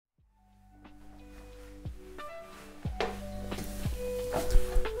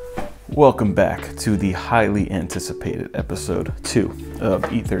Welcome back to the highly anticipated episode 2 of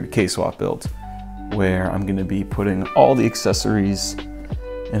E30 K-Swap build, where I'm going to be putting all the accessories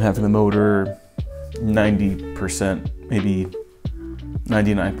and having the motor 90%, maybe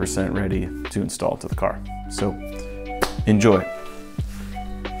 99% ready to install to the car. So enjoy.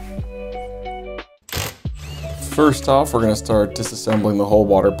 First off, we're going to start disassembling the whole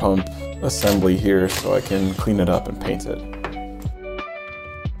water pump assembly here so I can clean it up and paint it.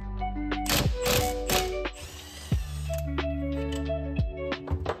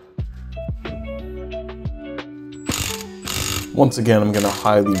 Once again, I'm going to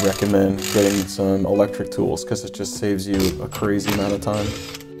highly recommend getting some electric tools because it just saves you a crazy amount of time.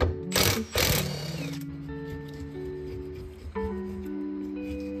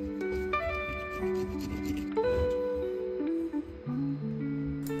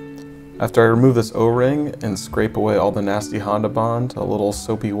 After I remove this O-ring and scrape away all the nasty Honda Bond, a little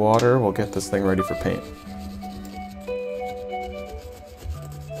soapy water will get this thing ready for paint.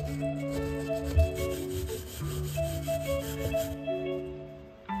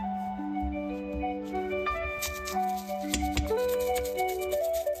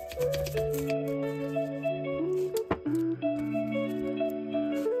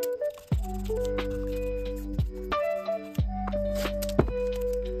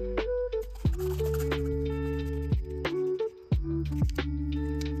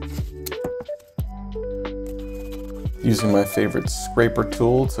 Using my favorite scraper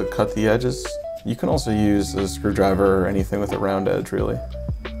tool to cut the edges. You can also use a screwdriver or anything with a round edge, really.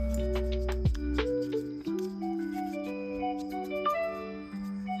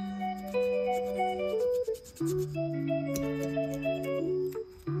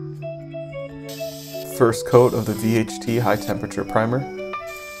 First coat of the VHT high temperature primer.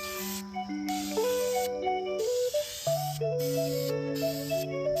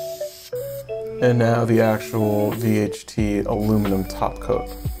 And now the actual VHT aluminum top coat.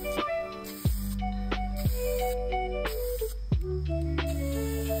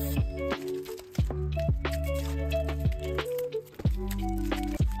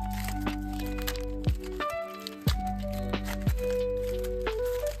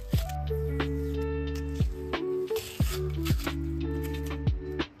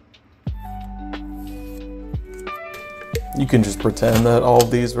 You can just pretend that all of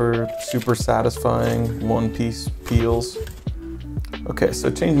these were super satisfying one-piece peels. Okay,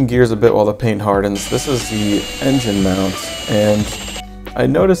 so changing gears a bit while the paint hardens. This is the engine mount, and I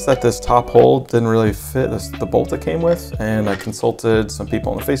noticed that this top hole didn't really fit the bolt it came with, and I consulted some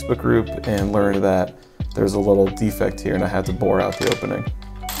people in the Facebook group and learned that there's a little defect here and I had to bore out the opening.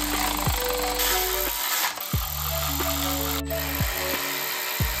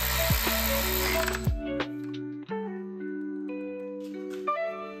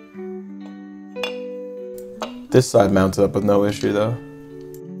 This side mounted up with no issue though.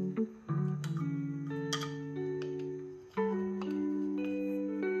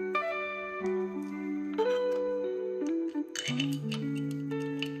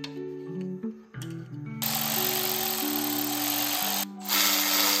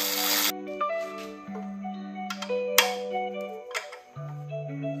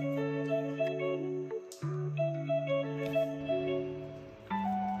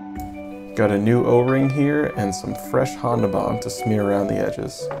 Got a new O-ring here and some fresh Honda Bond to smear around the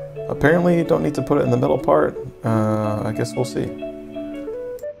edges. Apparently you don't need to put it in the middle part. I guess we'll see.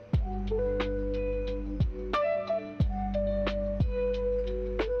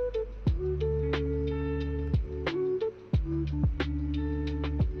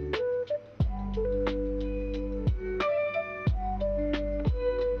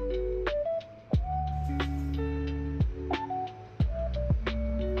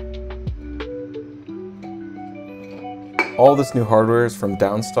 All this new hardware is from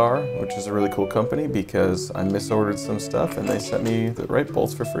Downstar, which is a really cool company because I misordered some stuff and they sent me the right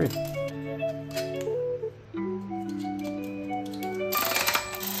bolts for free.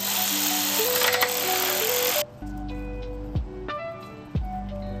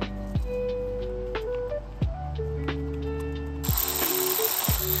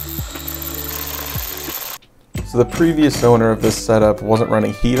 So the previous owner of this setup wasn't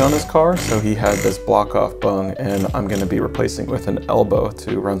running heat on his car, so he had this block-off bung, and I'm going to be replacing it with an elbow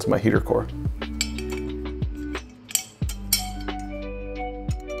to run to my heater core.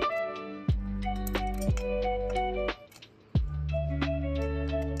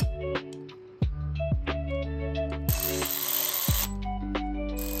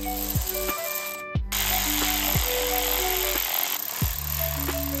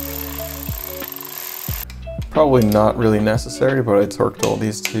 Probably not really necessary, but I torqued all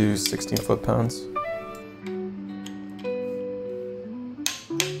these to 16 foot-pounds.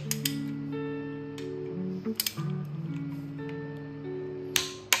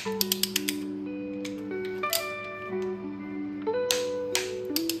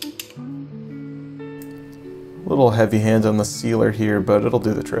 A little heavy hand on the sealer here, but it'll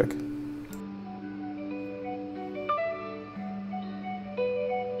do the trick.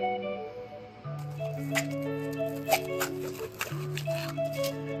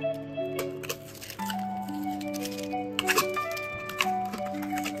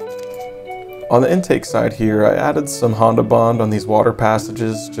 On the intake side here, I added some Honda Bond on these water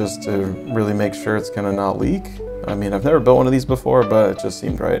passages just to really make sure it's gonna not leak. I mean, I've never built one of these before, but it just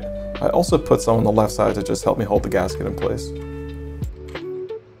seemed right. I also put some on the left side to just help me hold the gasket in place.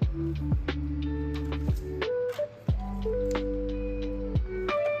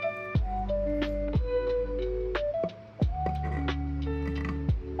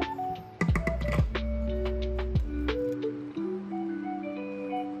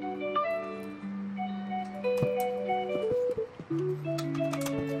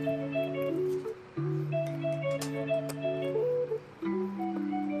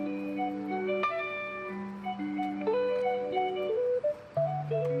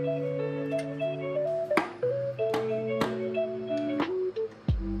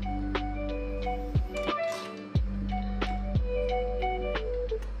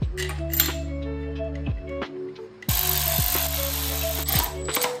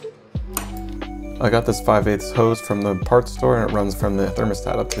 I got this 5/8 hose from the parts store and it runs from the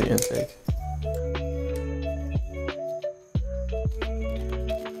thermostat up to the intake.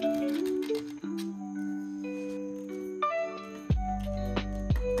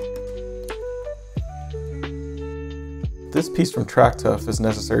 This piece from Track Tough is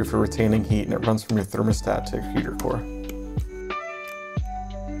necessary for retaining heat and it runs from your thermostat to your heater core.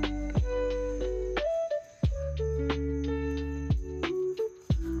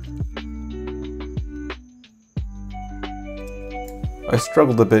 I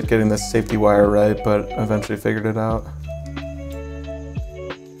struggled a bit getting this safety wire right, but eventually figured it out.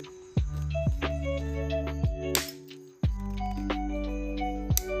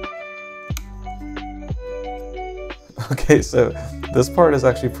 Okay, so this part is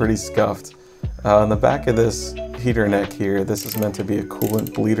actually pretty scuffed. On the back of this heater neck here, this is meant to be a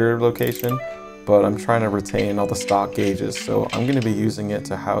coolant bleeder location, but I'm trying to retain all the stock gauges, so I'm going to be using it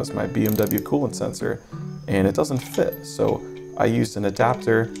to house my BMW coolant sensor, and it doesn't fit. So I used an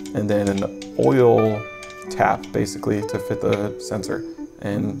adapter and then an oil tap basically to fit the sensor,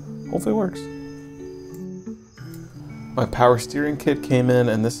 and hopefully it works. My power steering kit came in,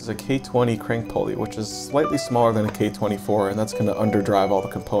 and this is a K20 crank pulley, which is slightly smaller than a K24, and that's going to underdrive all the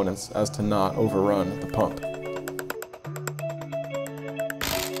components as to not overrun the pump.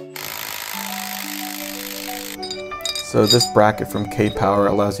 So this bracket from K-Power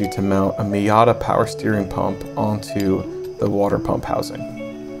allows you to mount a Miata power steering pump onto the water pump housing.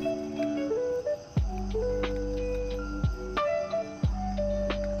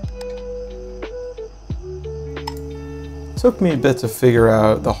 Took me a bit to figure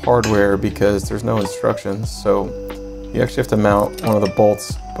out the hardware because there's no instructions, so you actually have to mount one of the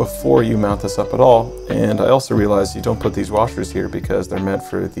bolts before you mount this up at all. And I also realized you don't put these washers here because they're meant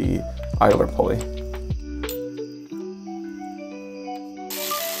for the idler pulley.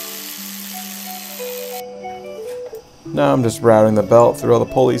 Now I'm just routing the belt through all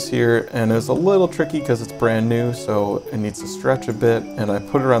the pulleys here, and it's a little tricky because it's brand new, so it needs to stretch a bit, and I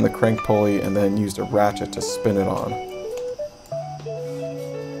put it around the crank pulley and then used a ratchet to spin it on.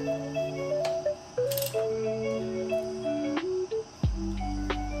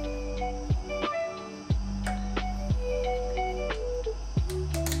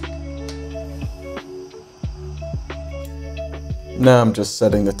 Now I'm just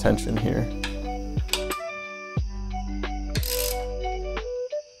setting the tension here.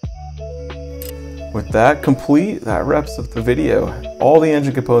 With that complete, that wraps up the video. All the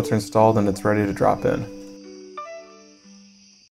engine components are installed and it's ready to drop in.